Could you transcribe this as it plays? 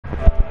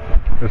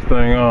this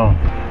thing on.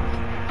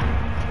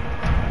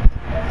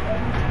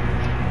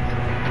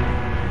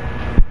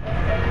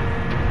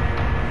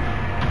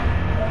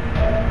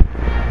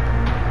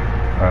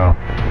 Well,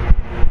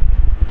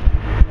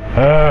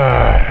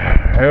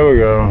 here we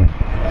go.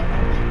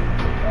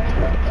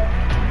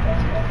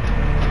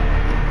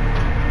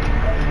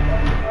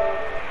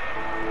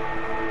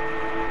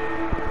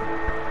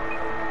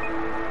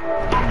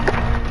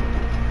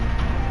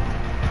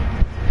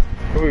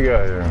 What we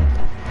got here?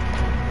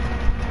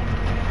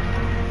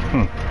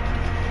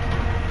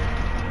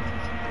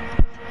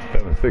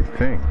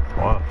 716.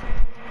 Wow.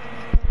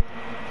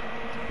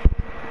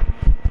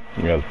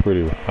 You guys are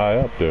pretty high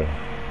up there.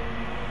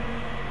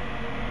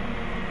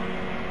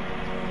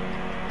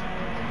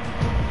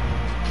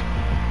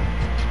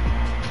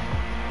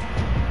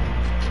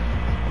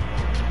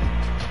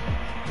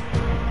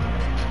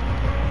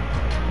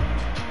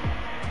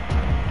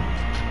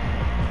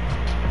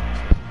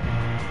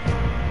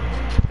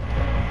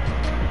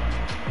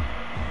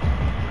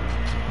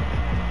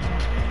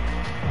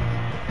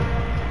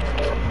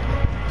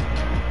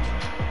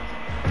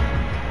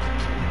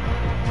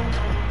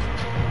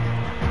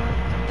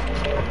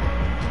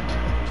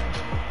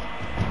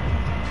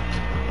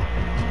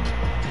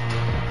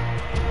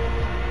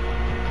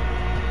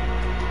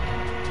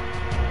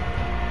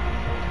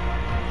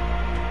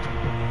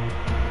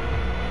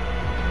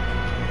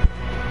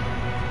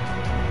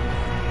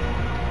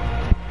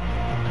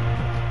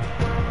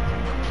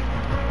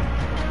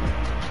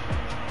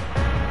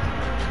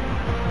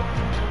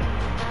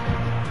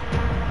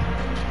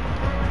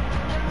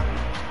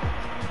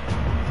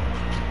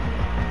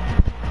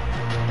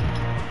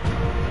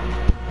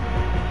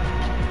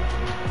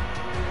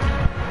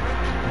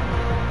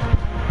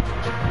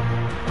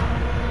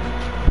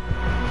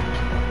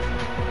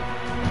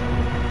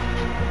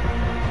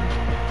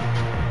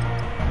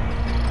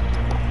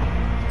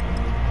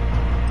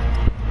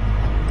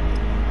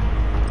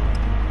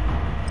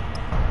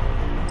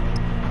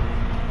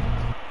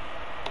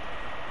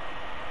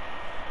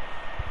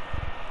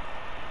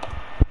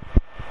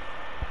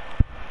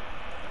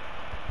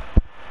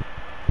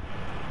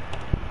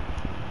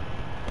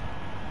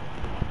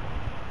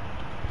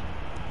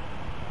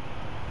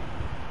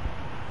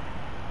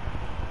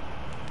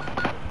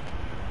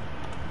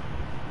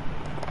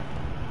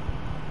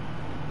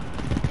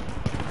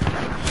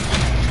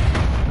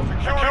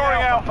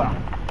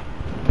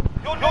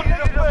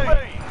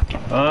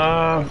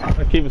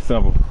 I keep it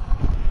simple.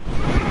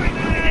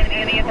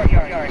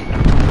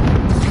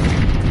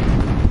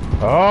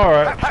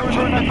 Alright.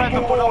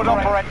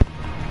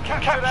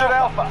 Captured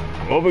Alpha.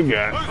 What we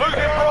got? Losing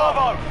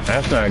Bravo.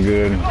 That's not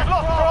good. We've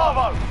lost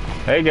Bravo.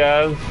 Hey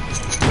guys.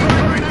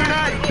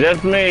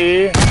 Just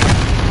me.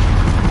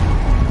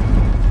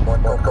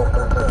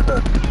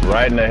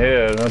 Right in the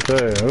head, I'll tell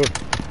you. Ooh.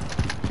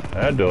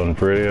 That doesn't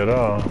pretty at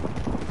all.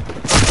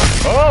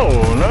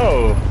 Oh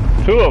no!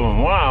 2 of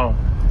them, wow.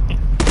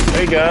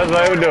 Hey guys,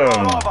 how we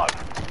doing?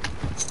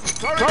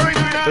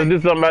 Let's do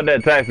something about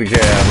that taxi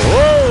cab.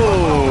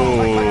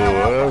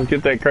 Whoa! Let's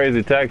get that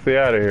crazy taxi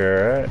out of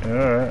here, alright?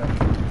 Alright.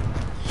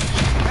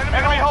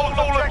 Enemy holds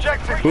all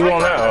objectives. Who's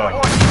on that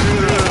one?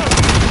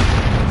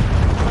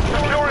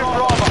 Securing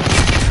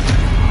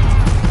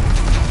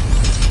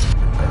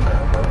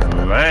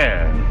Bravo.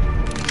 Man.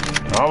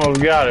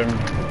 Almost got him.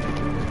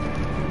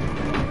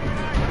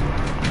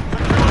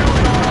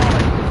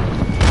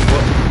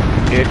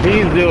 If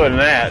he's doing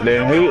that,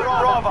 then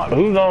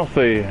who's on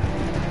C?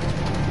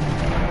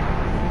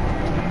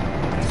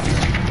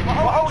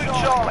 Holding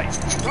Charlie.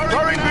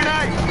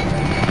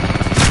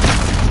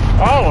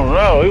 Oh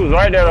no, he was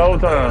right there the whole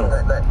time.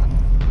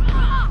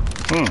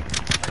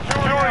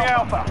 Securing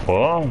Alpha.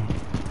 Well,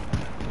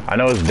 I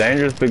know it's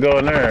dangerous to go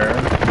in there.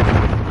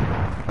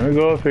 Let me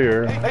go up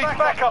here. He's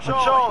back up to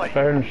Charlie.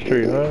 Right in the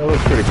street. That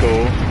looks pretty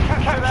cool.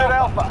 Captured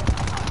Alpha.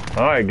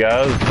 Alright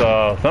guys,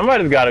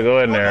 somebody's got to go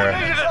in there.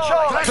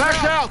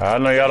 I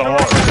know y'all don't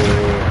want to.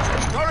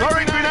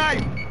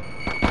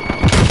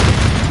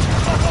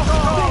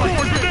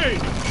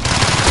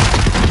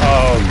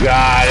 Oh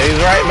God, he's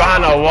right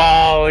behind the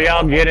wall.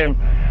 Y'all get him.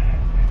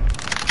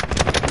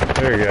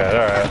 Very good,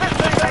 alright.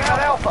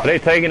 Are they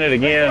taking it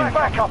again?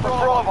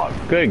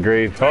 Good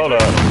grief, hold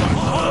up.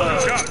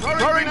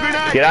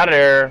 Get out of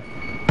there.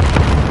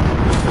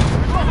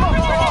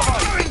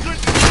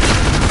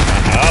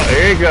 Oh,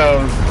 here he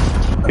goes.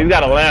 He's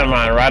got a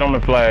landmine right on the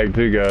flag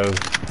too, guys.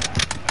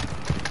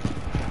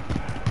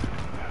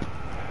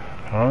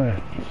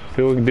 Alright,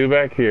 see what we can do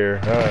back here.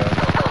 Alright.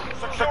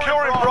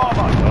 Securing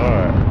Bravo.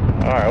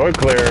 Alright, we're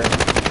clear.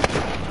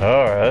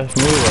 Alright, let's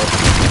move up.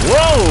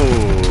 Whoa!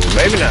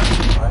 Maybe not.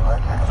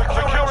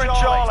 Securing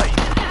Charlie.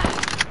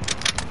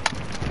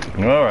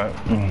 Alright.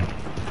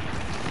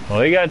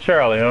 Well, he got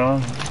Charlie, huh?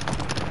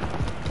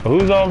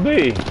 Who's on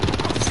B?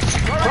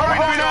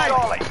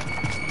 Charlie.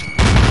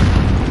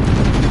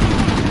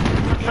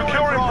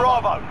 Securing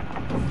Bravo.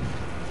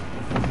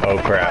 Oh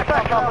crap.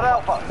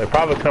 They're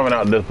probably coming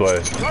out this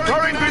way.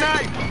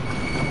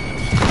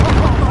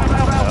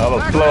 I'll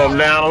slow them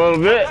down a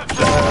little bit.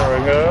 There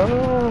we go.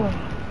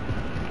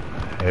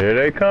 Here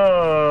they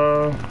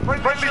come.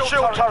 Friendly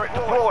shield turret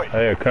deployed.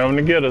 They're coming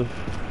to get us.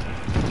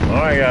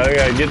 Alright, guys, we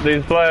gotta get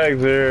these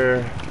flags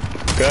here.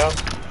 Go.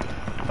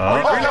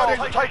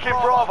 Reloading, taking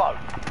Bravo.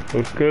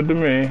 Looks good to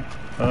me.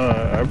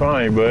 Alright, right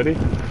behind you, buddy.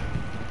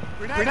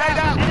 Grenade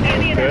out.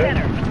 Okay.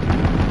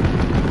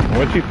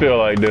 What you feel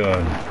like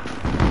doing?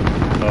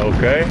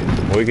 Okay,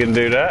 we can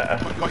do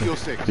that. Got your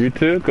six. You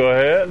too, go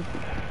ahead.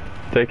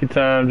 Take your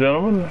time,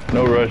 gentlemen.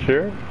 No rush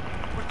here.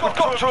 We've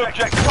got two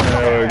objectives.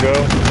 There we go.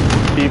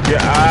 Keep your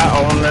eye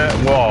on that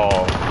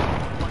wall.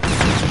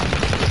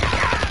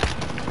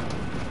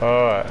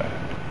 Alright.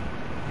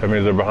 That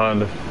means they're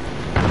behind us.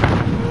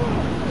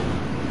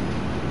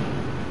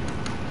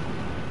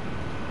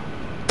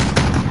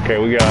 Okay,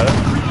 we got it.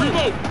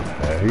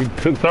 Yeah, he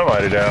took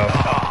somebody down.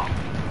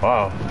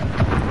 Wow.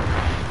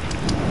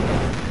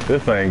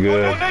 This ain't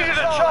good. We needed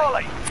a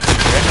Charlie.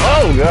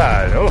 Oh,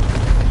 God. Oh.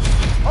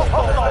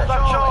 Hold on,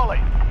 that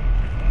Charlie.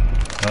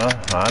 Huh?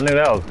 I knew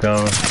that was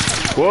coming.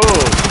 Whoa.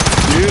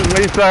 Excuse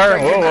me, sir.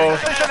 Whoa, whoa.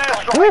 Precision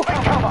airstrike. Take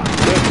cover.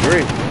 Good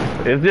grief.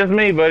 It's just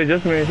me, buddy.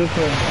 Just me. Just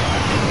me.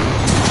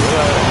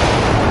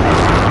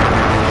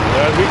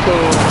 That'd be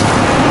cool.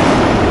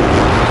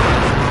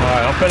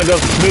 Alright, I'm finna go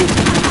snoop.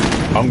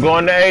 I'm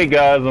going to A,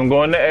 guys. I'm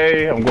going to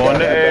A. I'm going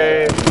to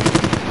A. I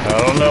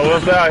don't know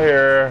what's out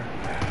here.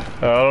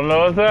 I don't know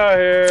what's out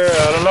here.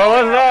 I don't know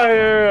what's out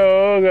here.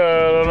 Oh,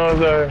 God. I don't know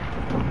what's out here.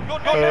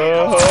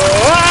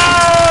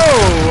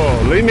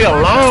 Oh, leave me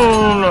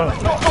alone.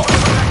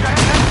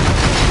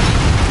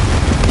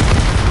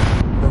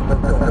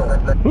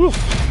 Whew.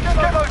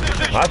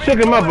 I shook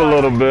him up a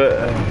little bit.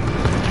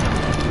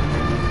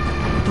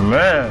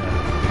 Man,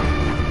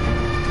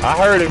 I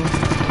heard him.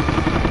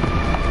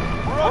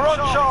 We're on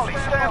Charlie.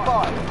 Stand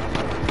by.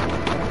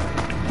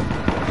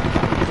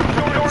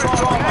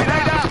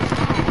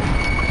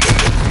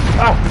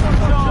 Oh,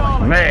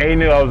 man, he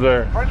knew I was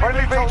there.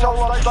 Friendly VTOL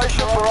on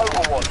station for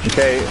Overwatch.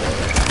 Okay,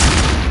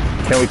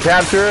 can we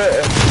capture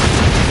it?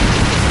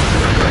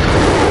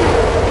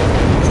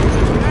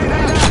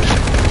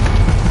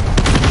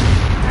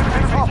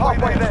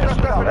 Halfway there.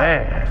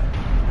 Man,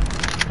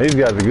 these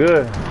guys are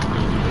good.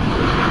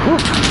 Whew.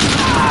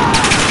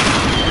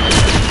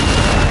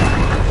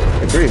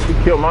 Agreed. He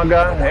killed my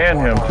guy and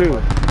him too.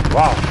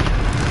 Wow.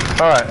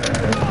 All right,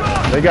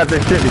 they got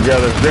their shit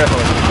together,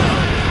 definitely.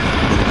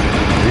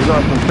 He's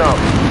on some chump.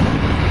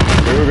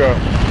 Here we go.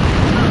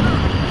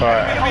 All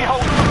right.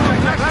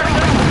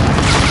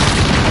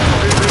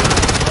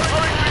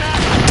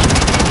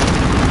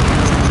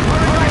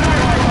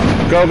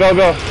 Go, go,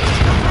 go.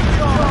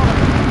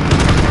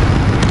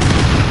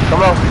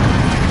 Come on.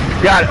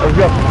 Got it. Let's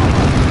go.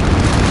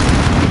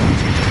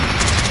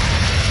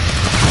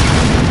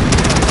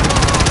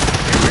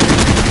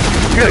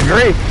 Good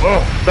grief.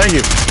 Oh, thank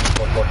you.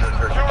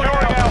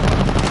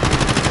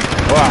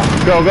 Wow.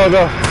 Go, go,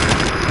 go.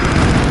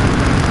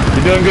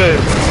 You're doing good.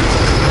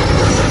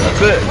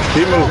 That's it.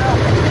 Keep moving.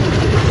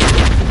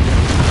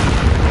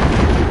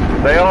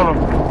 Stay on them.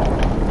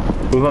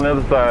 Who's on the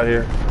other side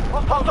here?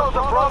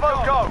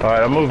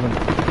 Alright, I'm moving.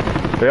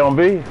 Stay on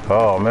B?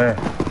 Oh, man.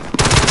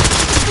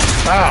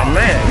 Oh,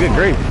 man. Good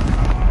grief.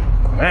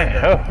 Man.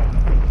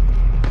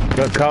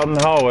 Got caught in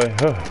the hallway.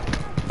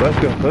 Let's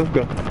go. Let's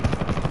go.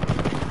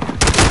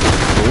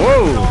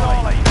 Whoa.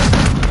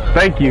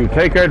 Thank you.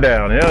 Take her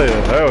down. Yeah,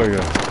 yeah. There we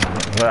go.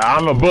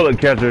 I'm a bullet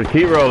catcher.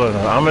 Keep rolling.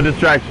 I'm a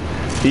distraction.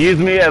 He used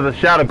me as a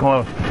shadow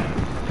clone.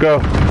 Go.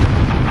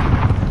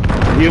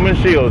 Human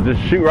shield.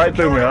 Just shoot right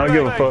through me. I don't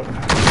give a fuck.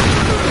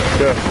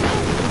 Go.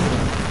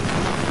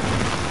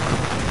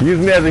 Use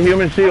me as a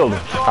human shield.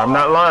 I'm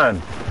not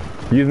lying.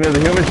 Use me as a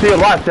human shield.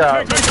 Watch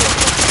out.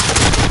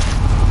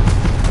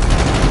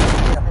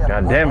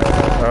 God damn it.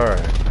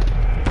 Alright.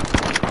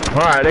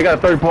 Alright, they got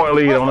a 30-point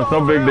lead on us. No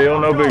big deal.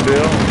 No big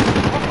deal.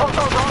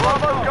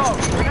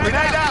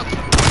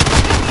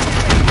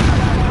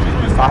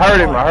 I heard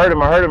him. I heard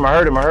him. I heard him. I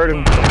heard him. I heard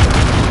him.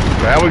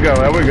 There we go.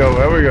 There we go.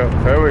 There we go.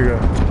 There we go.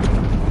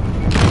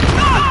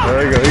 There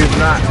we go. He's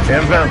not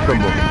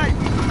invincible.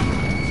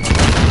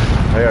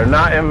 They are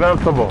not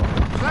invincible.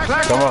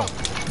 Come on.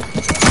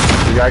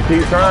 You gotta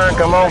keep trying.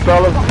 Come on,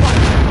 fellas.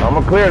 I'm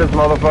gonna clear this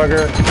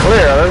motherfucker.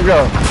 Clear. Let's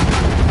go.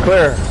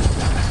 Clear.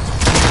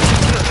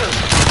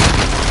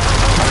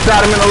 I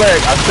shot him in the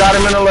leg. I shot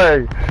him in the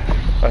leg.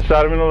 I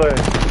shot him in the leg.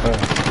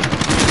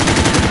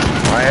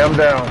 I am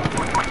down.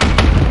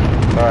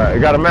 Alright,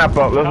 you got a map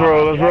up. Let's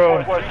roll. Let's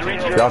roll.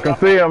 Y'all can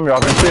see him. Y'all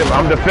can see him.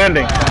 I'm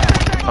defending.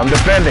 I'm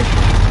defending.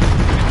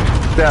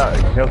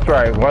 He'll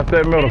strike. Watch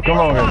that middle. Come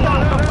on here.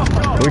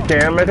 We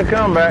can make a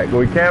comeback.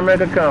 We can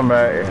make a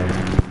comeback.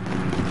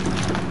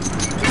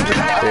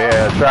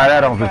 Yeah, try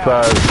that on the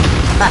side.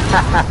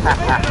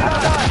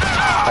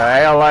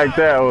 I don't like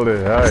that, hold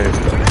it.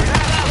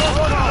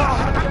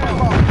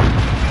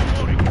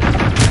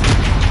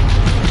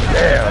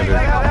 Damn,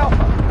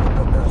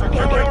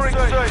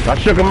 I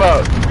shook them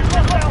up.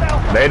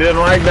 They didn't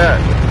like that.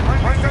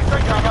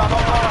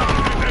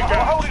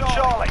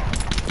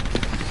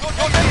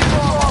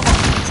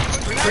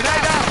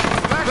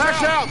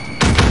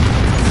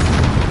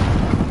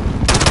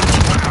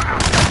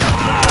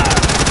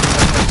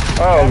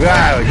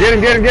 God. Get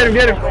him, get him, get him,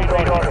 get him.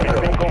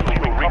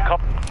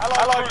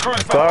 Allied crew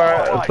It's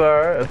alright, it's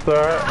alright, it's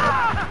alright.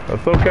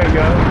 That's okay,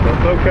 guys.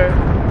 That's okay.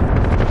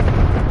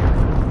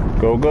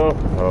 Go, go.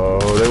 Oh,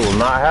 they will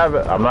not have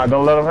it. I'm not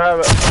gonna let them have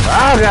it.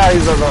 Oh, God,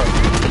 he's up.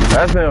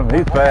 That's him.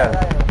 He's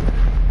fast.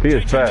 He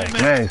is fast.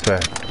 Man, he's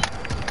fast.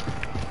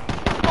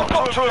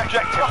 Got two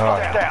objectives.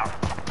 Down.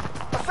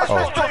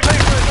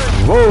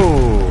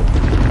 Whoa!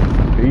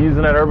 He's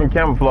using that urban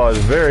camouflage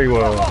very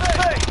well.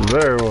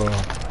 Very well.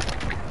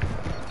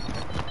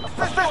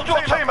 Assist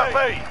your team at B.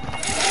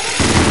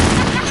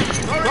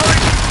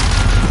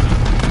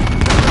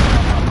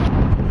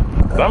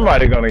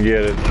 Somebody's gonna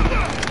get it.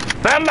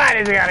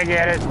 Somebody's gonna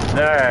get it.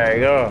 There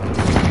you go.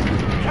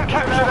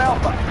 Captured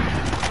Alpha.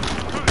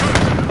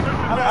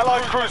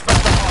 Allied crews.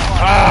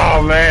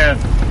 Oh man.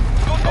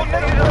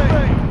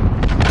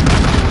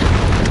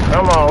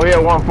 Come on, we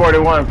at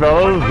 141,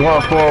 fellas.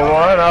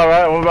 141. All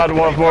right, what about the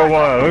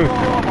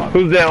 141?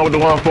 Who's down with the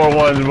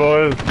 141s,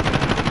 boys?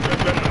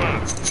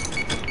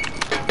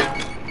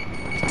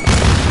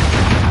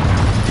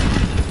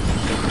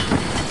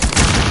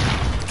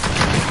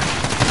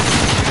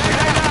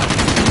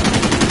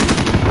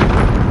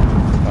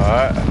 All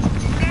right.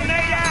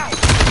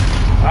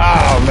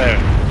 Oh man,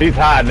 he's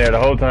hiding there the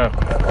whole time.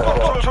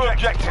 Two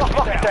objectives.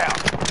 Lock it down.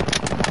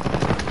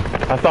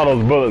 I saw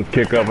those bullets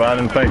kick up, but I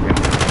didn't think it.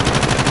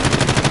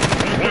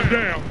 One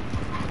down.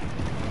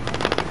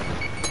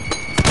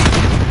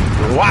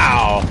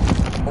 Wow.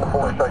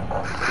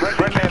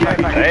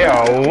 They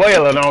are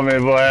wailing on me,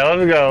 boy.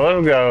 Let's go,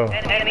 let's go.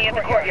 Enemy in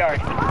the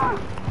courtyard.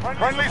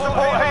 Friendly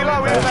support helo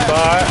in That's there.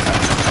 alright.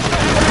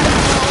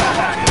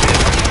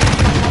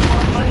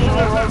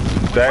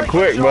 That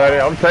quick, buddy.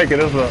 I'm taking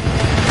this one.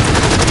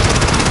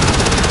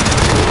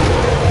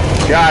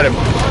 Got him.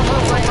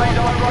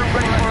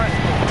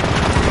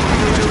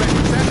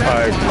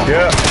 Alright,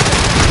 yeah.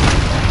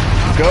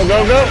 Go,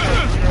 go, go.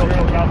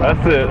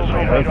 That's it.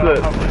 That's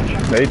it.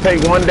 They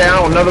take one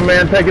down, another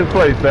man take his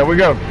place. There we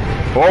go.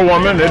 Or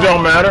woman, it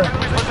don't matter.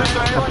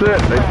 That's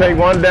it. They take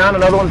one down,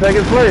 another one take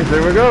his place.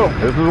 There we go.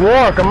 This is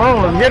war. Come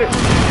on, let's get it.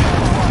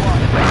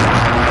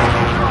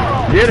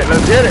 Get it,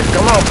 let's get it.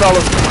 Come on,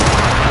 fellas.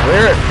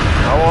 Clear it.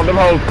 I want them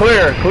hoes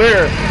clear,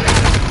 clear.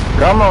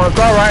 Come on, it's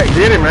all right.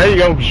 Get him. There you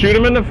go. Shoot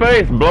him in the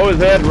face. Blow his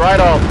head right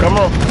off. Come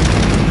on.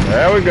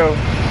 There we go.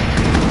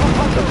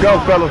 Let's go,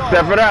 fellas.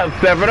 Step it out.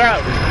 Step it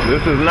out.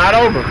 This is not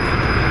over.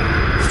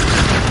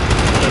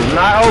 This is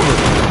not over.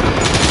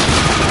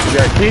 You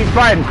gotta keep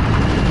fighting.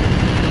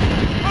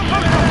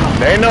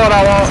 They know what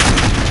I want.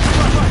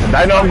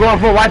 They know I'm going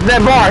for. Watch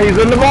that bar. He's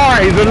in the bar.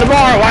 He's in the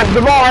bar. Watch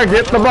the bar.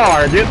 Get the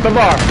bar. Get the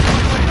bar.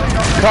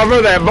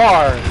 Cover that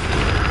bar.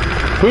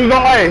 Who's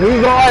on A?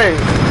 Who's on A?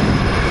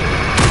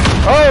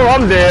 Oh,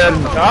 I'm dead.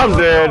 I'm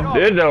dead.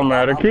 It don't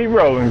matter. Keep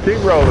rolling.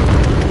 Keep rolling.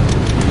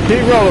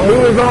 Keep rolling.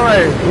 Who is on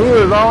A? Who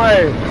is on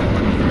A?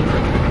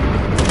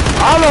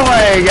 I'm on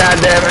A,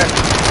 goddammit.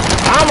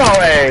 I'm on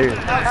A.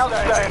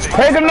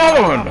 Take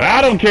another one.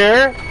 I don't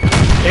care.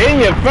 In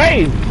your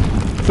face.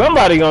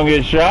 Somebody gonna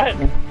get shot.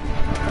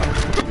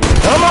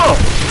 Come on.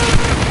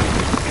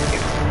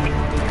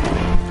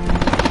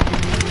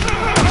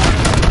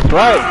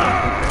 Right.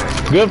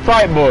 Good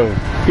fight, boys.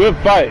 Good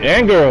fight.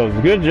 And girls.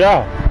 Good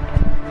job.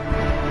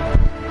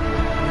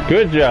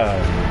 Good job.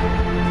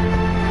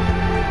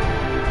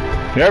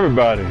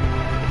 Everybody.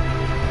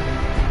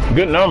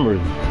 Good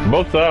numbers.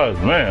 Both sides.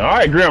 Man. All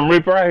right, Grim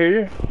Reaper, I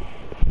hear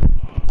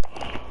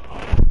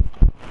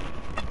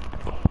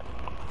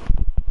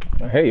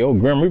you. Hey, old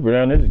Grim Reaper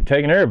down there is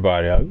taking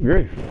everybody out.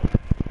 Great.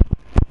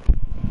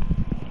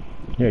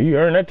 Yeah, you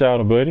earned that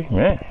title, buddy.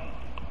 Man.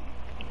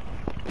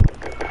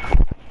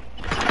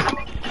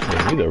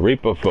 Yeah, you the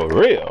Reaper for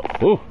real.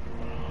 Ooh.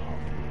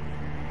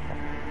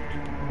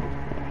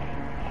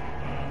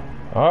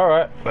 All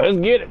right, let's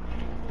get it.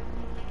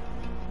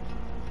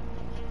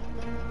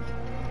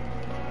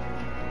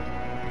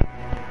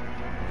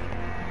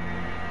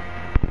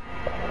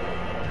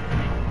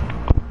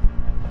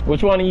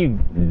 Which one of you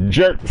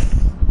jerks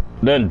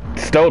done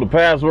stole the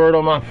password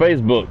on my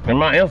Facebook and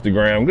my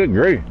Instagram? Good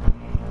grief.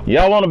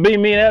 Y'all want to beat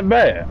me that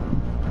bad?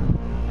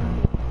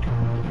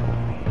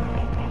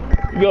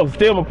 You gonna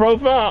steal my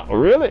profile?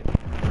 Really?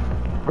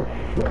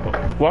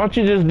 Why don't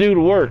you just do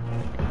the work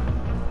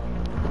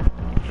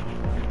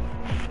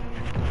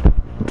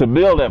to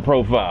build that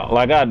profile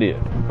like I did?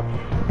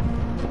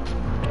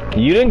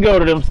 You didn't go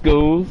to them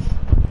schools.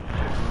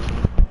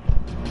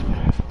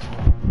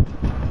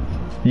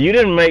 You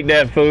didn't make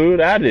that food.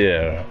 I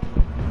did.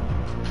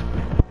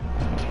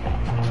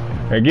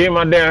 And give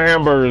my damn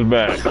hamburgers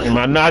back, and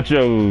my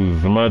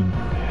nachos, and my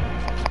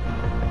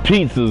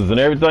pizzas, and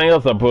everything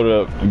else I put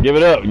up. Give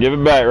it up. Give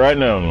it back right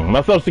now.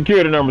 My social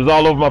security number is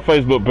all over my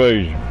Facebook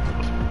page.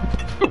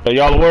 So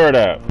y'all aware of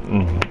that.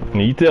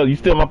 And you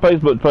steal my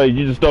Facebook page,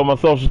 you just stole my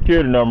social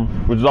security number,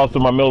 which is also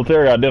my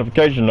military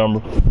identification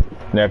number.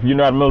 Now, if you're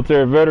not a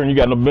military veteran, you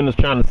got no business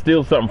trying to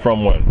steal something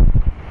from one.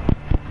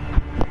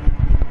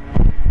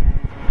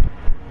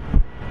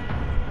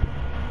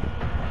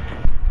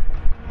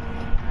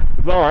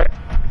 It's all right.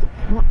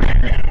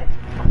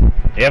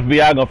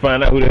 FBI gonna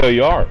find out who the hell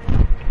you are.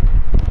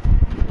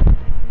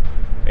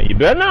 And you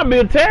better not be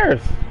a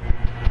terrorist.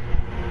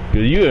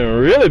 Cause you in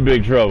really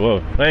big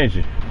trouble, ain't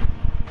you?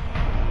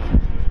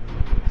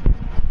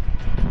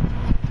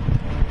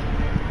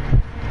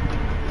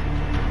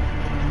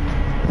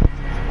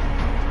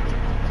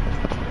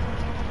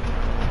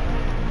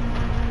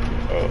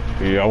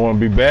 Y'all want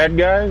to be bad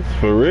guys?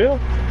 For real?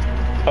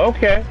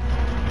 Okay.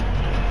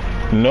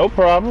 No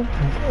problem.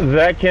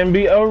 That can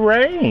be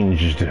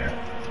arranged.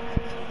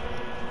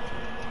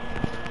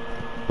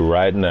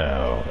 Right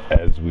now,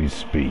 as we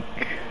speak.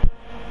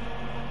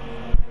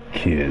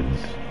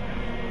 Kids.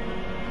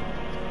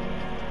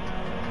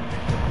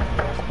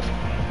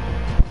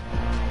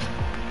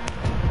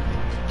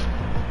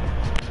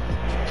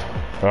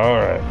 All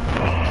right.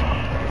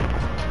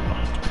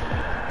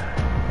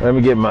 Let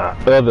me get my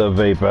other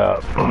vape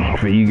out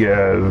for you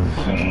guys.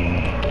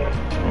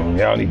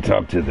 Y'all need to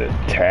talk to the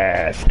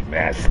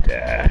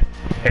Taskmaster.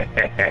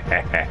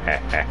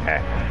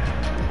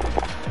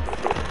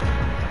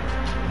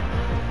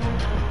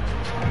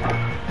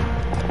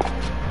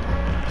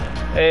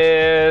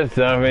 It's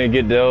time for me to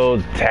get the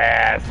old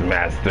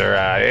Taskmaster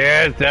out.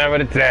 It's time for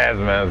the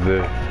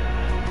Taskmaster.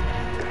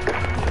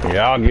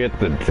 Y'all get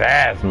the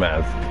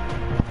Taskmaster.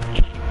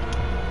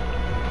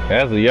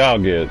 That's what y'all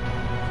get.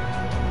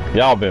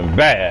 Y'all been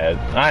bad.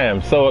 I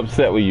am so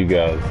upset with you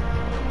guys.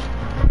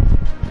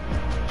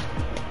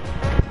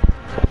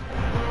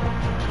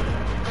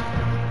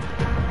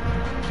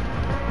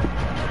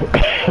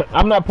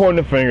 I'm not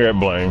pointing the finger at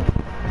Blaine.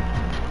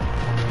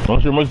 I'm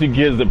sure most of you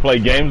kids that play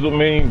games with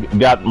me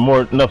got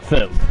enough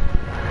sense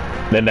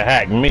than to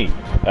hack me.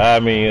 I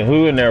mean,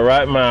 who in their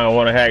right mind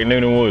want to hack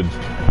NewnanWoods?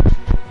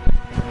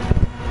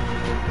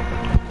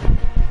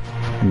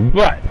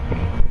 But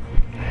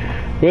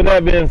with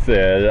that being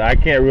said, I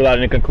can't rule out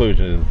any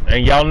conclusions.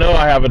 And y'all know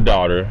I have a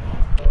daughter.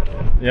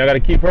 Y'all got to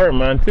keep her in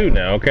mind too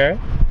now, okay?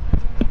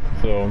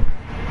 So,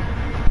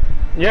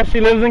 yeah, she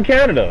lives in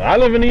Canada. I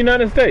live in the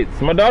United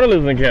States. My daughter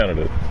lives in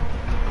Canada.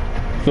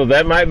 So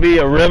that might be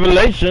a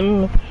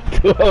revelation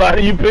to a lot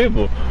of you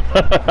people.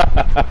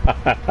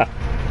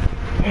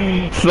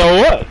 So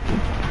what?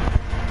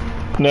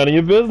 None of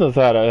your business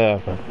how that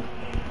happened.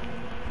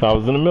 I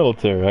was in the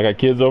military. I got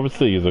kids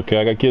overseas, okay?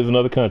 I got kids in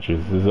other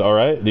countries. Is it all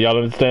right? Do y'all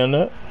understand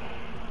that?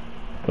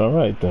 All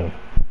right, then.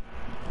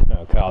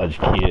 Now, college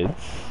kids,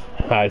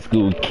 high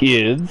school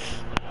kids,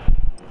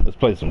 let's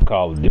play some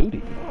Call of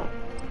Duty.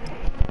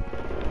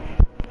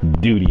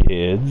 Duty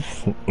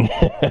heads.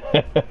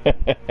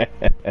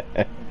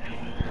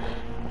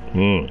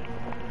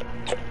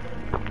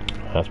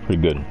 That's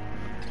pretty good.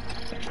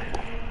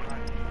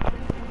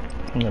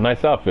 A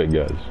nice outfit,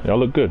 guys. Y'all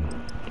look good.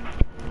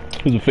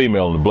 Who's a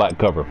female in the black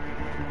cover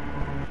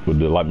with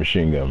the light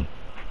machine gun?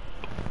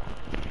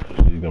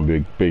 She's gonna be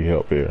a big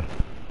help here.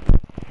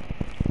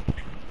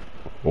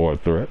 Or a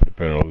threat,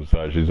 depending on whose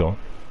side she's on.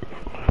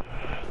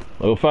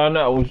 We'll find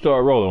out when we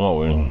start rolling,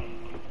 won't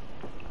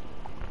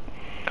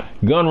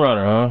we? Gun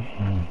runner, huh?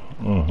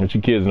 What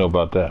your kids know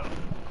about that?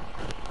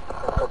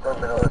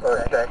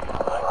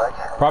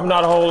 Probably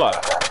not a whole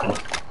lot.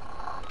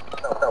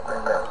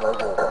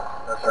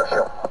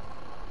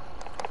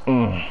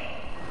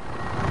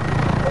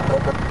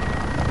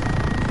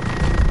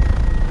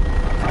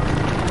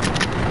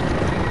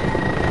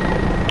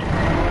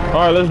 All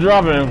right, let's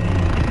drop in.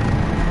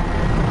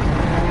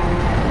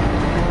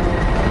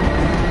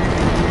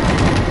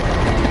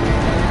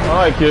 All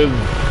right, kids,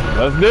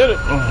 let's get it.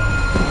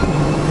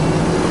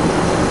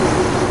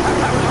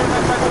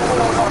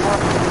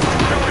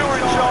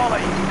 Securing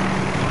Charlie.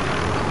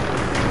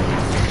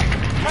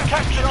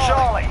 Capture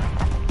Charlie.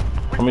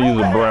 I'm gonna use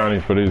a brownie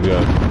for these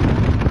guys.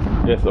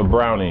 Yes, a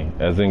brownie,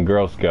 as in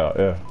Girl Scout,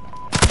 yeah.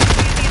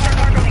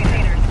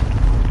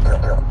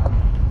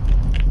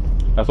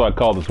 That's why I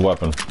call this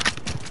weapon.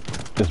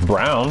 It's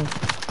brown,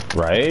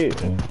 right?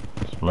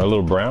 It's my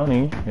little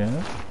brownie,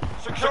 yeah.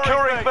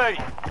 Securing B.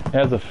 It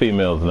has a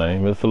female's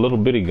name. It's a little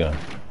bitty gun.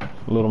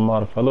 It's a little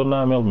modified, a little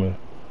 9mm.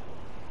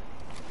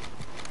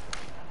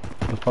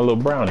 That's my little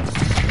brownie.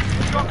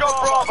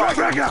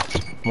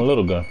 My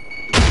little gun.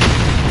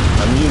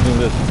 I'm using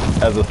this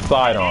as a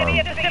sidearm.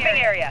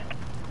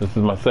 This is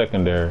my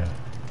secondary.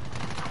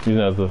 Using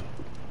it as a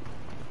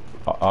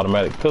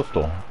automatic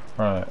pistol.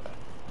 Right.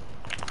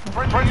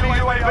 Friendly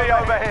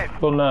UAV overhead.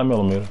 Little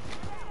 9mm.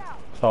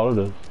 That's all it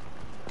is.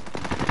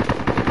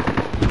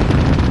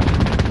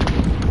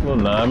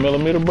 Little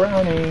 9mm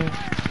brownie.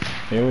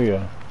 Here we go.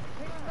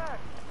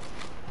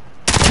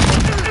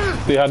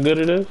 See how good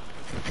it is?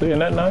 See, isn't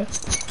that nice?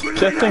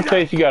 Just in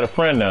case you got a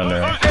friend down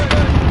there,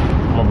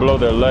 I'm gonna blow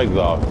their legs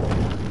off.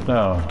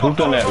 Now, who's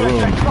in that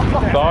room?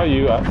 I saw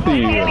you. I see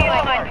you.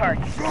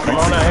 Come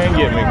on out here and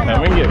get me.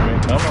 Come and get me.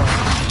 Come on.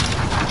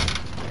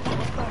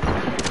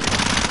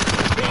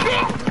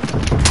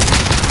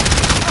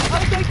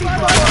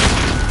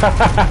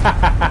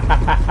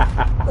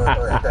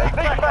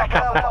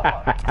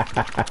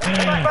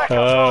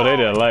 Oh, they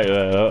didn't like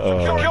that.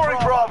 Uh-oh.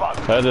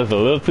 That's just a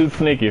little too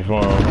sneaky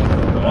for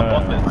them.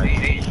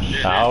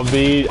 I'll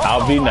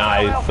be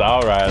nice.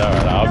 All right.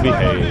 I'll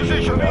behave.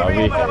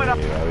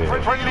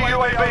 Friendly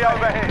UAV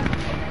overhead.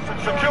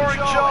 Securing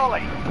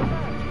Charlie.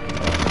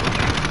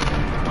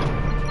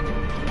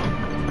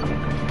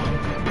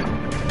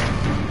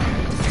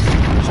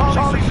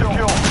 Charlie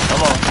secure.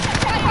 Come on.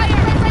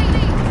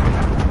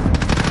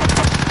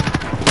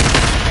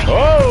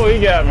 Oh, he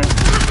got me.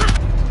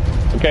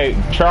 Okay,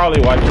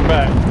 Charlie, watch your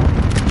back.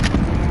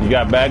 You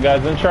got bad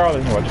guys in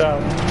Charlie. Watch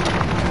out.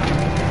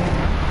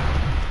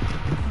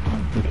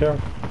 Be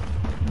careful.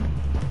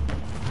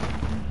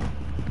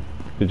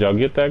 Did y'all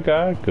get that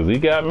guy? Because he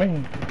got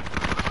me.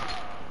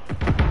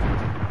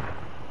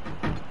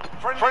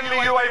 Friendly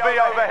UAV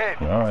overhead.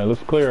 Alright,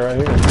 let's clear right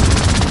here.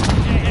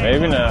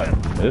 Maybe not.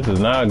 This is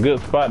not a good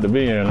spot to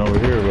be in over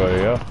here,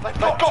 buddy. They've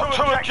got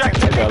two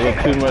objectives. Got a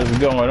little too much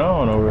going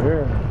on over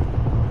here.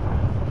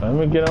 Let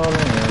me get on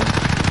in here.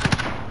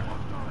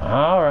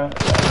 Alright.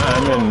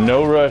 I'm in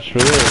no rush for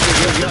this.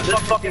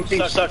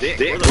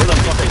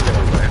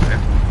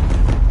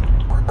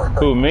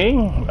 Who, me?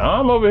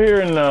 I'm over here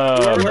in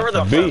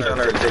B.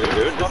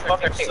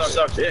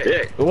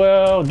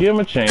 Well, give him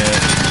a chance.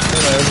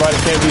 You know, everybody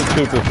can't be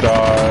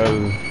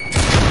superstars.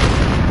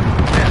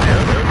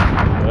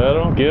 Let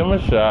them give him a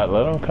shot.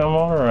 Let them come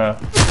on around.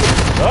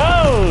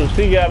 Oh,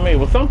 she got me.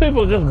 Well, some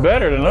people are just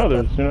better than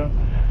others, you know.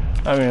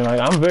 I mean, like,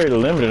 I'm very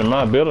limited in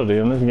my ability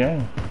in this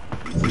game.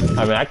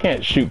 I mean, I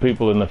can't shoot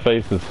people in the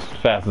face as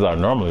fast as I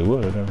normally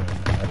would. I mean,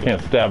 I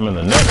can't stab them in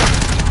the neck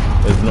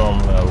as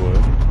normally I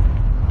would.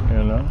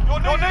 You know?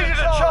 You're needed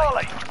at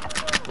Charlie.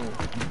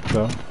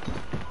 So,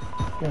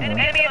 you know.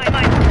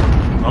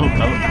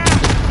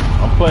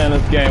 I'm playing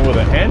this game with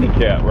a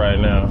handicap right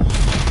now.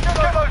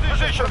 Get those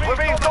positions. We're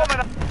being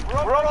dominated.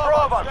 We're on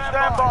Bravo.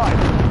 Stand by.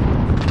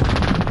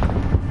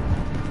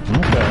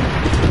 Okay.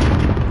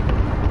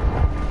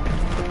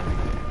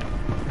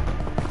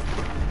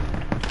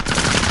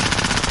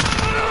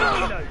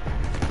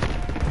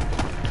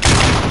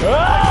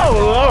 Oh,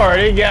 Lord,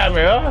 he got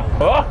me.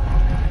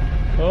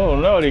 Oh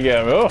no, he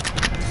got me.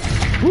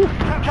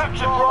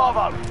 Capture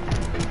Bravo.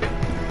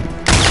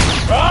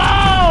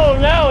 Oh,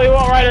 no, he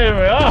walked right into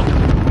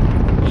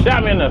me.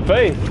 Shot me in the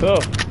face.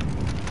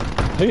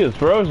 He is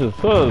ferocious.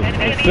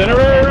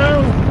 Incendiary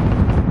round?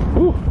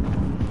 Whew. I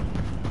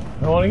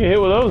don't want to get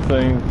hit with those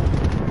things.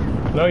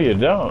 No, you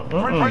don't.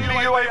 Friendly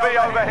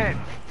UAV overhead.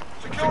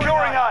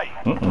 Securing A.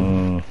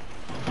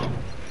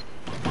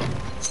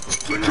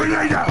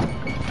 Grenade out!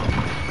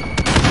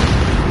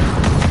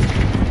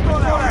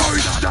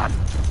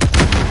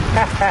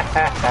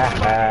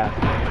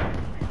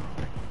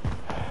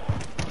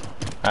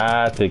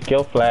 I took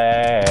your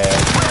flag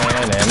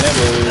and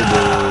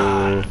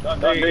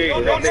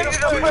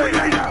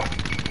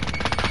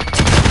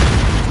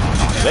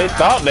they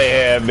thought they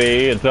had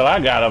B until I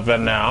got up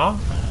in there.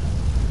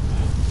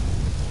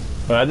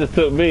 But I just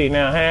took B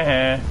now.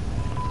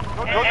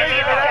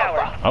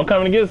 I'm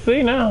coming to get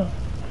C now.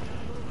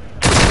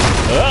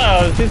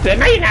 Oh, she said,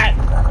 no you're not.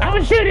 I'm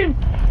gonna shoot him.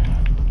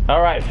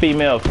 Alright,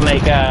 female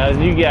snake eyes,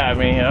 you got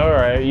me.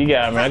 Alright, you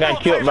got me. I got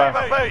killed by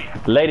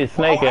Lady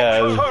Snake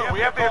Eyes.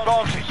 We have the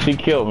advantage. She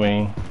killed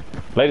me.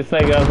 Lady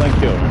Snake Eyes done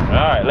killed me.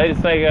 Alright, Lady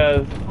Snake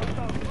Eyes.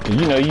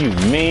 You know you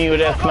mean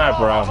with that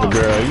sniper rifle,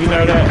 girl. You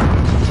know that?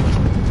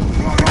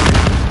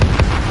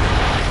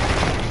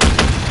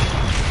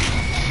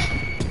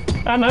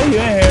 I know you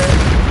in here.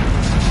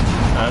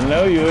 I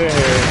know you in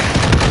here.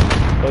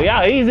 Well,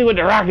 y'all easy with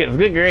the rockets.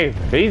 Good grief.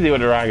 Easy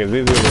with the rockets.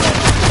 Easy with the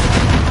rockets.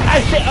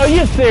 Are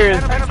you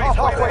serious?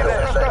 Halfway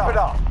there. Step it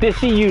up. Did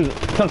she use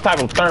some type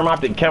of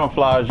thermoptic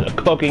camouflage, a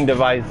cloaking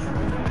device?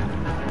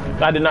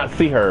 I did not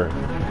see her.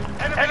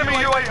 Enemy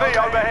UAV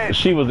overhead.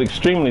 She was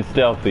extremely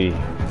stealthy.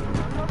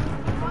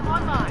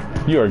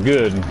 You are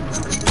good. We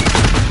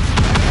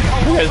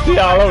got C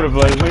all over the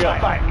place. We got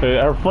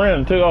her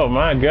friend too. Oh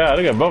my God!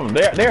 Look at both of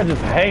them. They're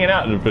just hanging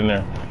out up in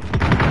there.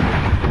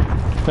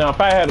 Now,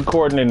 if I had a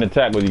coordinated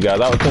attack with you guys,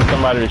 I would send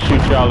somebody to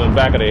shoot y'all in the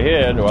back of the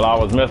head while I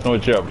was messing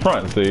with you up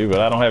front, see? But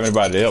I don't have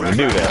anybody to help me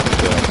do that,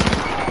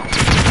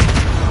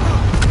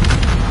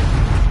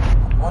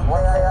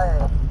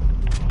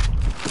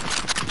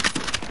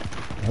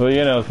 so. Well,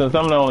 you know, since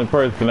I'm the only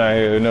person out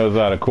here who knows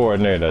how to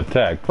coordinate an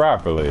attack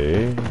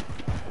properly,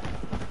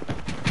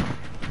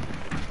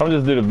 I'll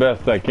just do the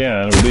best I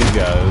can with these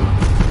guys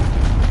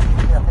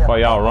while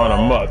y'all run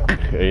amok,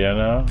 you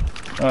know?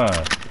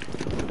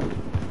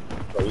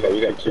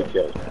 You got 2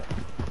 kills.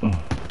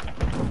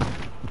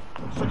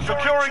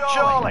 Securing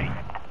Charlie.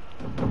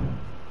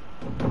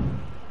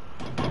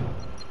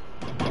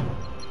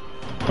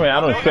 I mean, I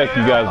don't expect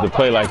you guys to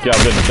play like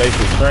y'all been in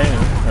basic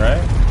training,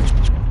 right?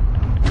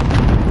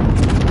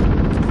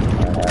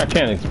 I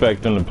can't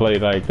expect them to play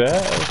like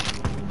that.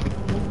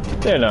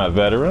 They're not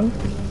veterans.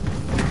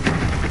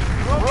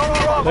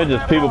 They're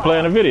just people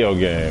playing a video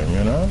game,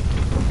 you know?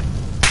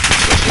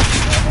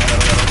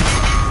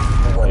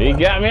 He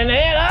got me in the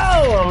head.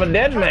 Oh, I'm a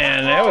dead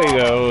man. There we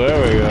go.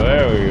 There we go.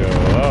 There we go.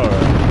 All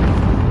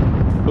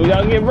right. Who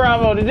y'all get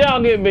Bravo? Did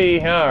y'all get B?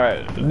 All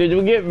right. Did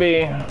you get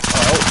B? Oh.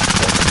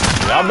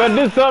 Y'all better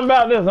do something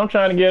about this. I'm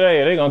trying to get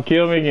A. They're gonna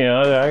kill me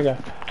again.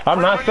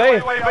 I'm not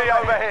safe.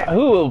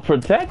 Who will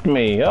protect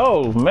me?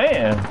 Oh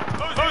man.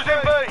 Who's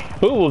in B?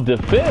 Who will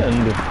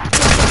defend?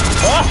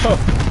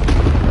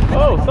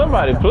 Oh,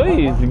 somebody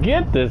please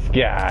get this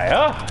guy.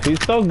 Oh, he's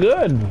so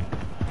good.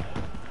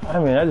 I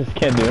mean, I just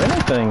can't do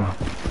anything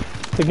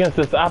against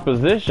this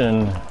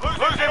opposition.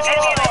 Who's in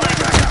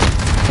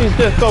He's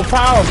just so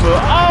powerful.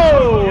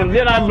 Oh,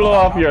 did I blow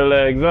off your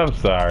legs? I'm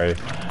sorry.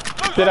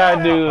 Did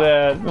I do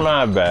that?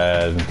 My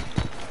bad.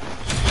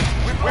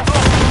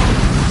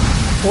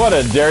 What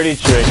a dirty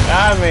trick.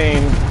 I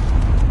mean,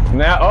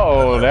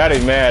 now, now they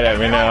mad at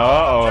me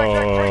now.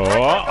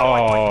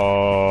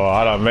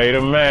 I done made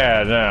them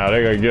mad now.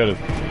 They're gonna get us.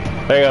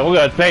 We're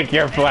gonna take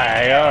your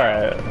flag. All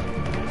right.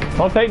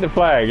 Don't take the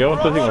flag.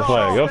 Don't take my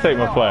flag. Don't take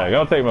my flag.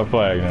 Don't take my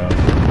flag now.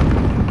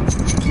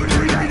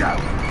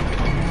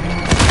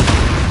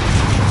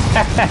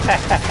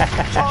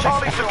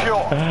 Charlie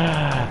secure.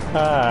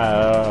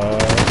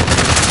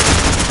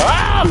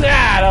 Oh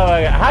God! Oh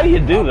my God! How do you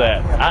do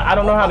that? I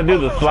don't know how to do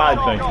the slide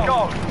thing.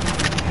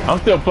 I'm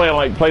still playing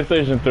like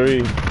PlayStation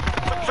 3,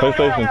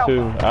 PlayStation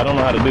 2. I don't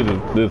know how to do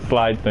the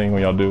slide thing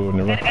when y'all do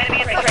it.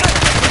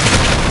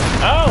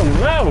 Oh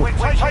no!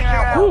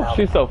 Whew,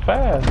 she's so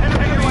fast.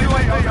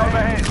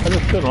 I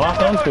just couldn't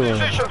lock onto her.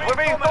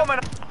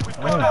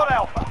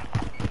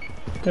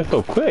 They're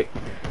so quick.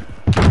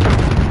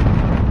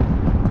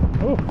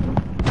 Ooh.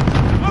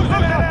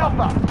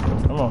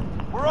 Come on.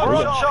 We're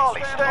on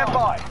Charlie, stand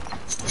by.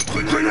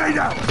 Grenade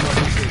out!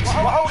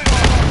 We're holding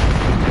on.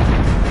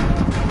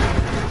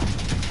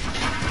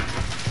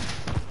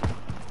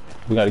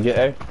 We gotta get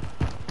A.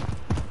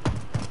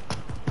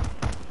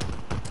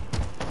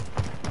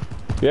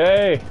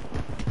 Yay!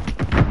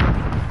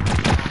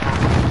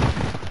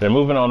 They're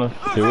moving on us.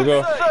 Here we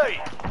go.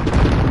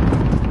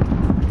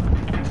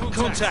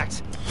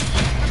 Contact.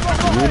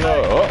 You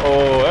know,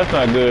 uh-oh, that's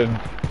not good.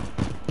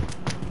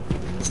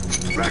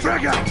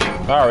 Frag out!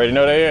 I already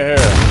know they in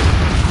here.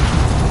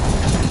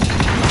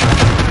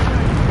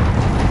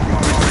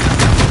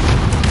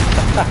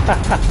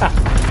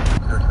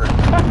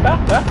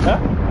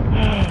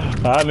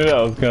 I knew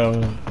that was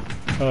coming.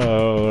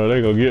 Oh,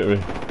 they gonna get me.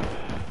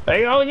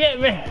 They gonna get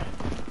me.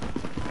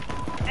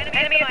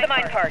 Enemy at the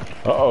minecart.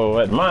 Uh-oh,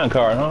 at the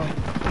minecart, huh?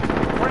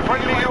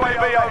 Friendly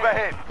UAV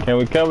overhead. Can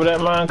we cover that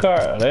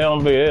minecart? They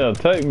on B. They gonna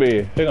take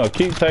B. They gonna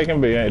keep taking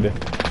B, ain't they?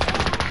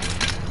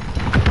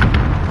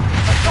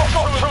 Got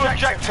two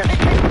objectives.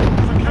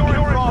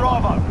 Securing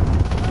Bravo.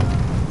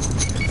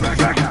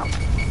 Frag out!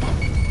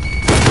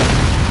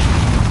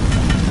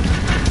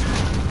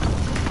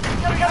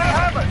 Getting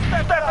hammered.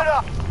 Step it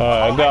up.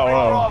 Alright, I got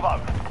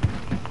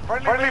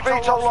one. Friendly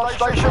VTOL on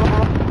station.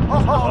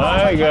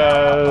 Alright,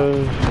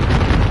 guys.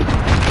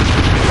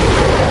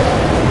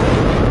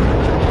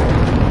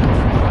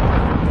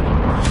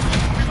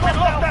 We've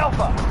lost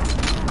Alpha.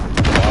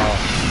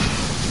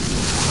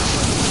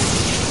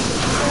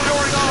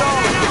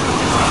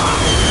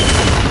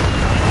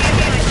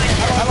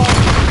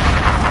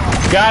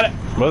 Got it.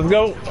 Let's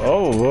go.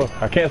 Oh,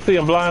 I can't see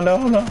him blind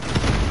though. No.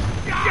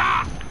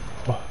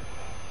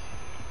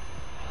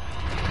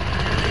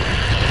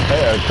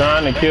 They are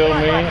trying to kill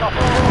me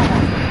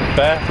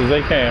fast as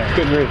they can.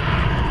 Good grief.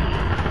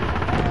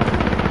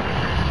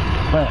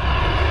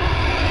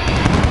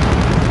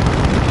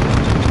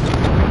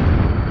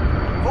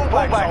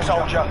 Fall back,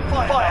 soldier.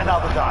 Fight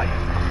another day.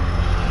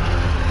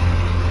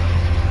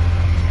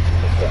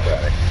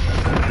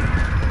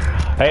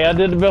 Hey, I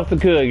did the best I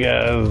could,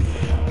 guys.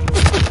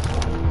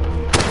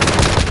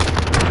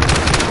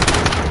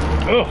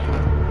 Oh,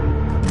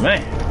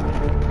 man.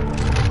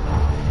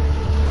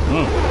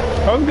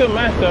 That was a good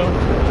match, though.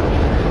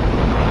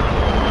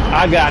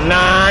 I got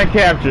 9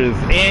 captures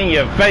in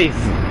your face.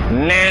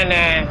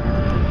 Nah.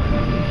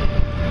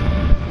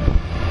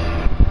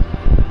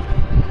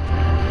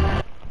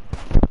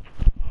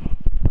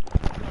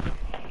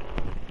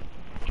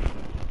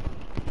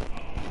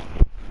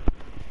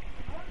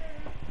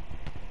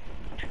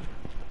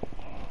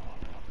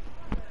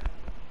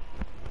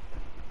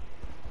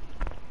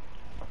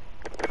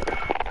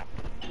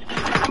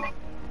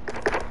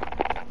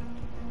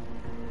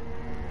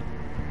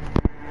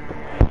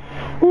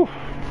 Whew.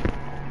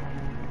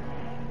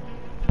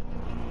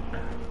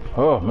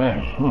 Oh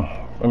man,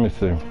 let me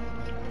see.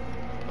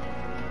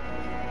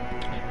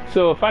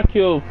 So if I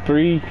kill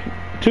 2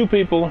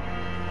 people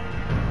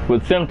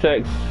with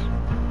Semtex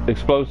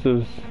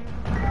explosives,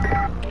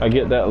 I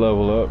get that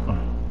level up.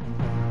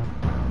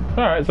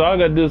 Alright, so all I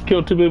gotta do is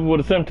kill 2 people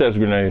with a Semtex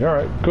grenade.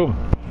 Alright, cool.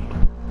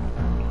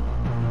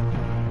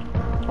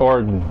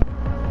 Or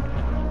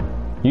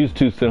use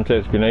 2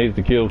 Semtex grenades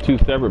to kill 2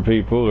 separate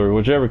people, or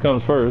whichever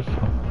comes first.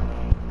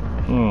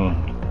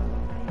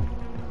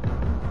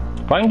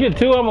 If I can get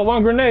 2 of them with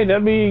 1 grenade,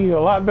 that'd be a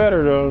lot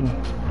better though.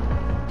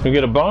 You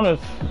get a bonus,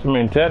 I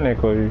mean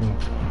technically,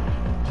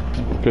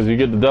 because you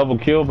get the double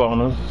kill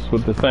bonus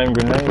with the same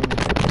grenade.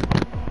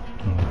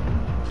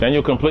 Then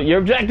you'll complete your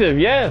objective,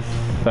 yes!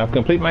 I'll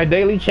complete my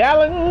daily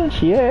challenge,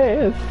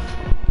 yes!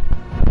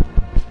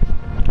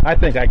 I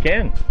think I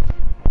can.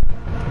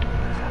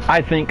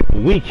 I think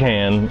we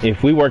can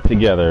if we work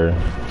together.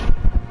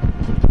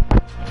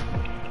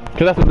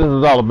 Because that's what this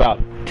is all about.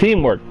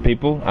 Teamwork,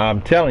 people.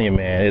 I'm telling you,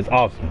 man, it's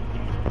awesome.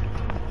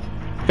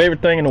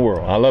 Favorite thing in the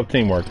world. I love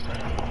teamwork.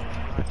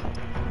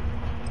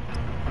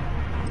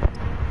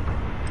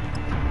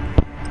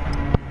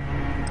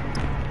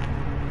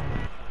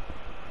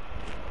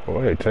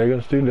 Boy, they take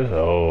us through this.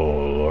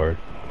 Oh, Lord.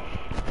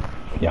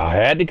 Y'all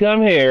had to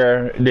come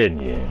here,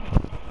 didn't you?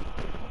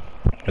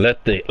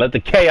 Let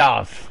the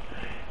chaos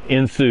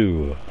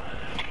ensue.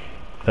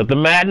 Let the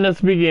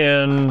madness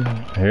begin.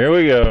 Here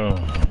we go.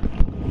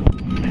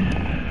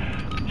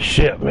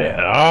 Shit, man.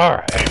 All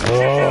right.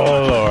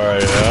 Oh,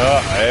 Lord.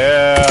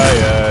 Yeah.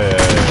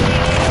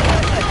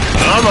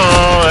 Come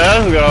on.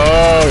 Let's go.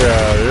 Oh,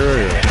 God. Here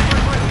we go.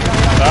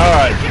 All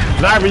right.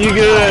 Sniper, you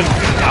good?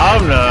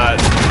 I'm not.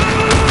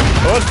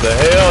 What the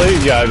hell he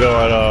got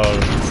going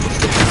on?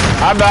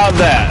 How about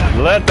that?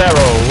 Let that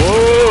roll.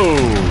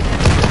 Whoa.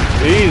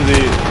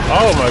 Easy.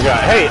 Oh my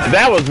God. Hey,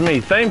 that was me.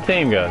 Same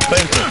team, guys.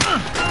 Same team.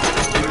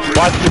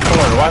 Watch the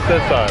corner. Watch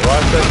that side.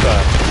 Watch that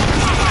side.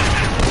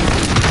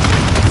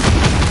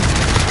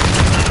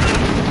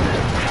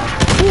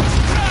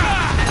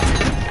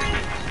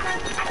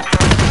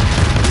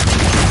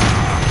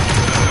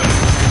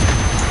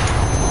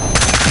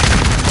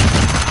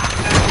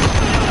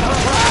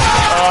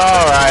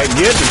 All right.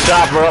 Get the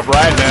chopper up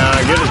right now.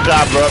 Get the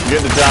chopper up.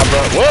 Get the chopper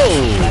up.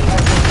 Whoa.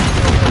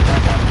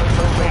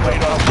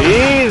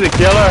 He's a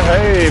killer.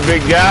 Hey,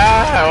 big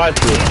guy. Watch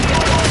this.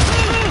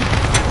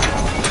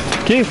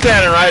 Keep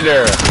standing right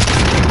there.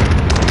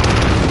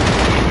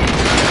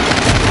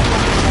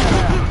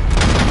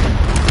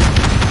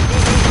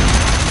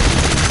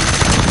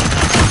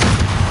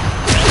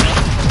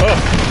 Oh.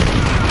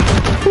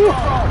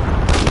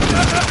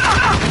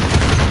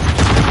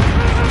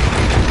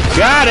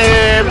 Got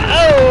him. Oh.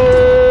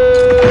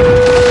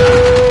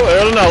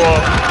 There's another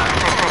one.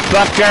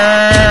 Sucker.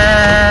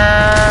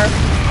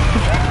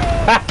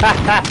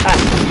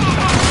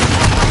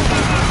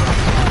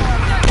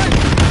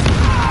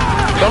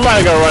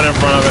 Somebody go run in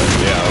front of it.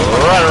 Yeah,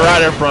 run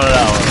right in front of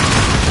that one.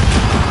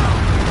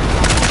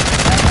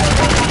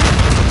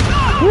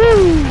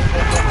 Woo!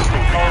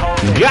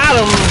 Got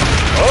him!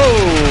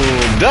 Oh,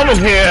 double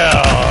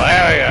kill!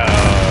 There we go.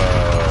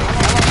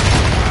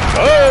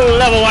 Oh,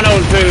 level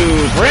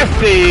 102.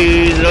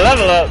 Prestige,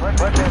 level up.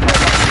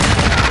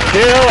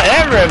 Kill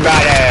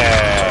everybody.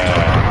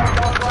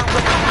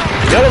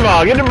 Get them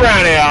all. Get the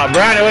brownie out.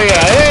 Brownie, we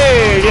got.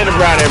 Hey, get the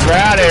brownie.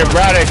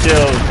 Brownie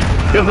kills.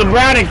 Get some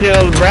brownie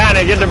kills.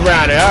 Brownie, get the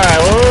brownie. All right.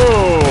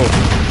 Whoa.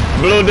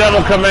 Blue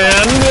Devil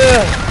Command.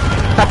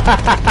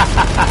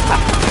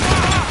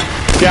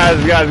 guys.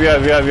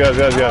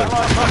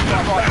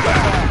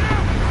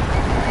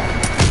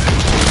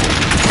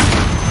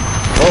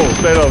 Oh,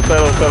 stay low.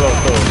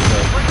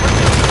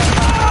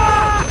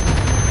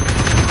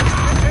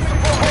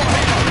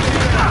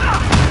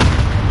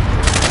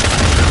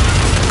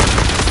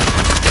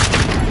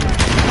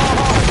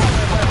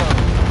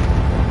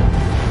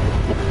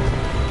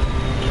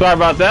 Sorry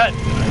about that.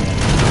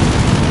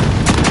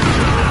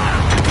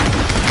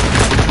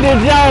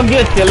 Did y'all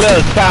get your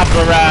little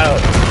chopper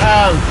out?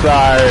 I'm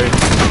sorry.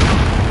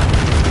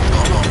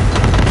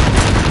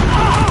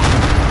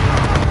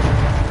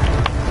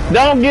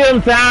 Don't give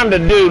them time to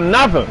do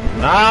nothing.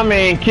 I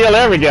mean, kill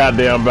every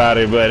goddamn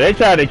body, but they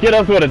tried to kill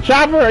us with a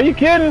chopper? Are you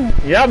kidding?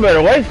 Y'all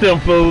better waste them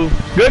fools.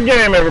 Good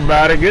game,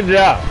 everybody. Good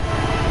job.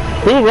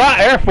 Hoorah,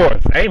 Air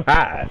Force. Aim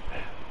high.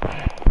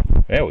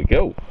 There we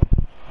go.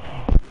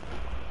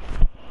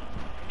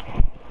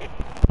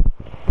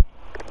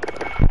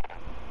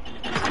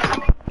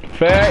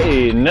 Fair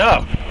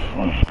enough.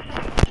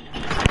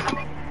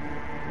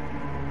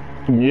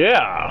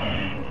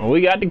 Yeah,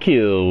 we got the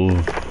kills.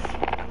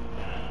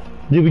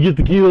 Did we get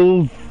the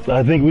kills?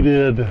 I think we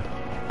did.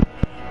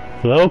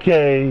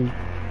 Okay.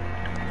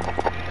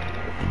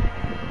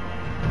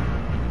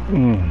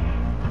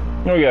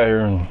 What we got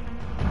here?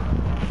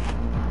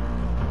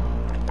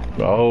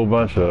 A whole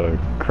bunch of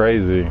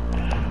crazy.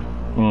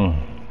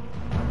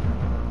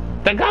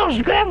 The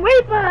Ghost Grim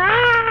Reaper!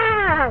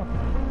 Ah!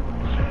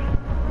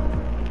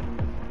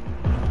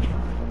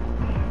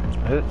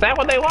 Is that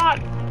what they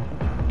want?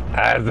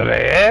 As it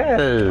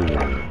is.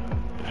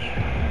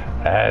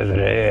 As it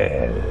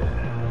is.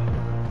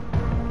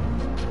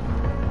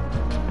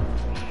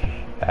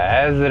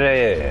 As it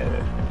is.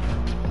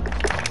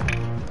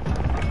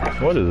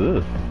 What is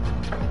this?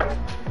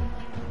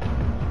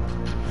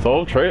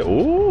 Soul Trade.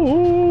 Ooh,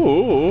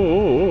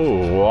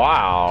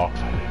 wow.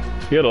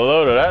 Get a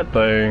load of that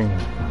thing.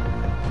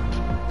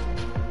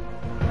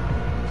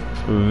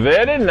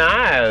 Very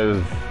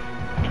nice.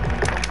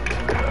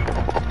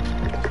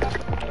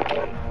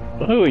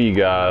 Who you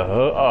got?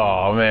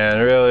 Oh man,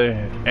 really?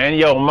 And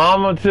your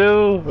mama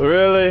too?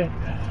 Really?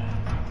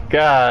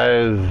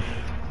 Guys,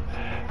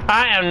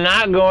 I am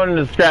not going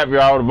to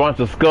scrapyard with a bunch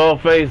of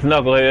skull-faced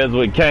knuckleheads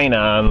with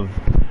canines.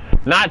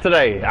 Not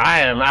today. I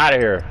am out of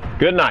here.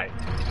 Good night.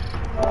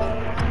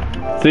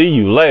 See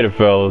you later,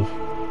 fellas.